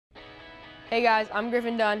Hey guys, I'm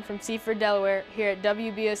Griffin Dunn from Seaford, Delaware, here at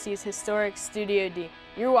WBOC's historic Studio D.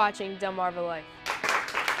 You're watching Delmarva Life.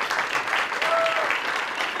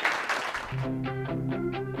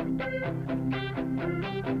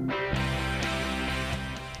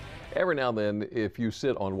 Every now and then, if you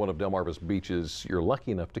sit on one of Delmarva's beaches, you're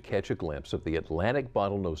lucky enough to catch a glimpse of the Atlantic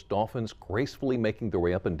bottlenose dolphins gracefully making their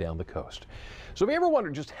way up and down the coast. So have you ever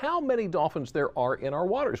wondered just how many dolphins there are in our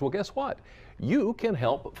waters? Well, guess what? You can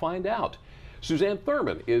help find out. Suzanne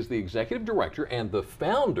Thurman is the executive director and the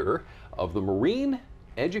founder of the Marine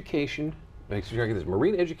Education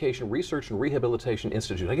Research and Rehabilitation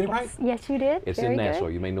Institute. Did I get it right? Yes, you did. It's in Nassau.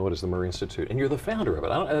 You may know it as the Marine Institute, and you're the founder of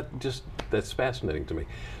it. That's fascinating to me.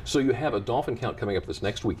 So you have a dolphin count coming up this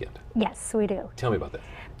next weekend. Yes, we do. Tell me about that.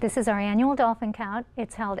 This is our annual dolphin count.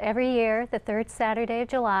 It's held every year, the third Saturday of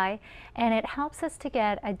July, and it helps us to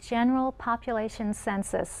get a general population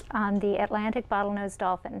census on the Atlantic bottlenose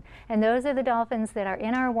dolphin. And those are the dolphins that are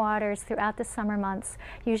in our waters throughout the summer months,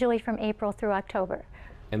 usually from April through October.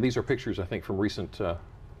 And these are pictures, I think, from recent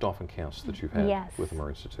dolphin counts that you've had with the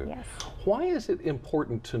Marine Institute. Yes. Why is it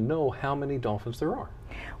important to know how many dolphins there are?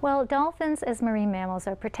 Well, dolphins as marine mammals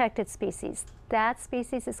are protected species. That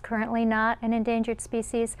species is currently not an endangered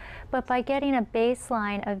species, but by getting a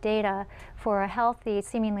baseline of data for a healthy,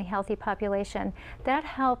 seemingly healthy population, that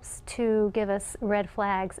helps to give us red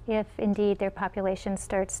flags if indeed their population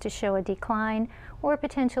starts to show a decline or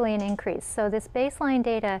potentially an increase. So this baseline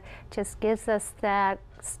data just gives us that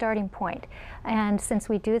starting point. And since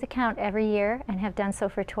we do the count every year and have done so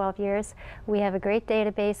for 12 years, we have a great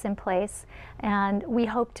database in place, and we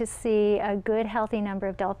hope to see a good, healthy number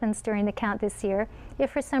of dolphins during the count this year.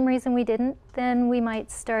 If for some reason we didn't, then we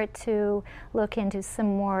might start to look into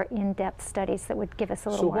some more in-depth studies that would give us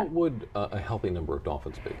a little more. So what would a healthy number of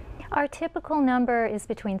dolphins be? Our typical number is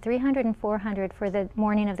between 300 and 400 for the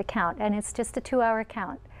morning of the count, and it's just a 2-hour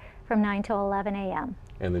count from 9 till 11 a.m.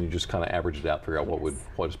 And then you just kind of average it out, figure out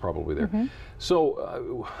what is probably there.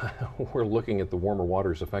 So we're looking at the warmer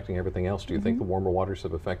waters affecting everything else. Do you think the warmer waters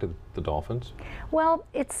have affected the dolphins? Well,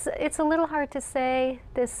 it's a little hard to say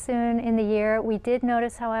this soon in the year. We did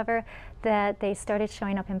notice, however, that they started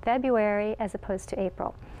showing up in February as opposed to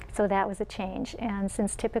April. So that was a change. And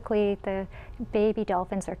since typically the baby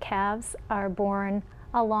dolphins or calves are born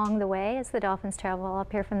along the way as the dolphins travel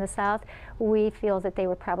up here from the south, we feel that they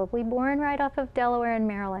were probably born right off of Delaware and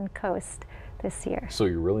Maryland coast this year. So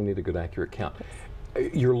you really need a good accurate count.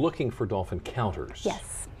 Yes. You're looking for dolphin counters.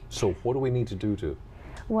 Yes. So what do we need to do to?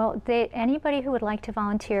 Well, anybody who would like to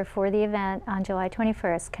volunteer for the event on July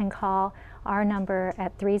 21st can call our number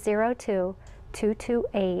at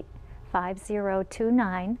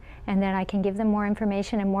 302-228-5029, and then I can give them more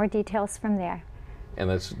information and more details from there. And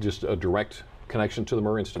that's just a direct connection to the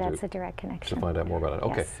Marine Institute? That's a direct connection. To find out more about it.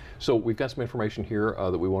 Okay. Yes. So we've got some information here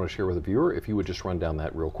that we want to share with the viewer. If you would just run down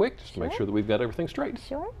that real quick, just to make sure that we've got everything straight.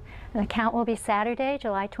 Sure. The count will be Saturday,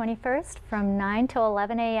 July 21st from 9 till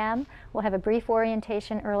 11 a.m. We'll have a brief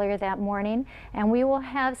orientation earlier that morning, and we will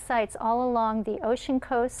have sites all along the ocean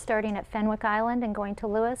coast, starting at Fenwick Island and going to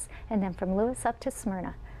Lewis, and then from Lewis up to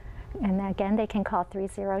Smyrna. And again, they can call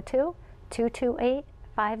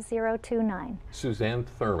 302-228-5029. Suzanne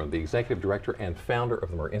Thurman, the executive director and founder of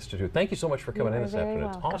the Marine Institute. Thank you so much for coming in this afternoon.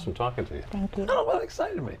 It's awesome talking to you. Thank you. Oh, that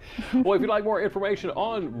excited me. Well, if you'd like more information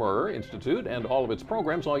on Marine Institute and all of its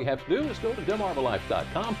programs, all you have to do is go to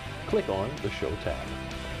delmarvalife.com, click on the show tab.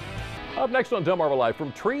 Up next on Delmarva Life,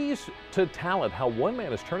 from trees to talent, how one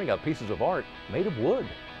man is turning out pieces of art made of wood.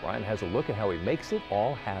 Brian has a look at how he makes it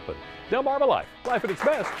all happen. Delmarva Life, life at its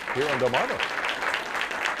best, here on Delmarva.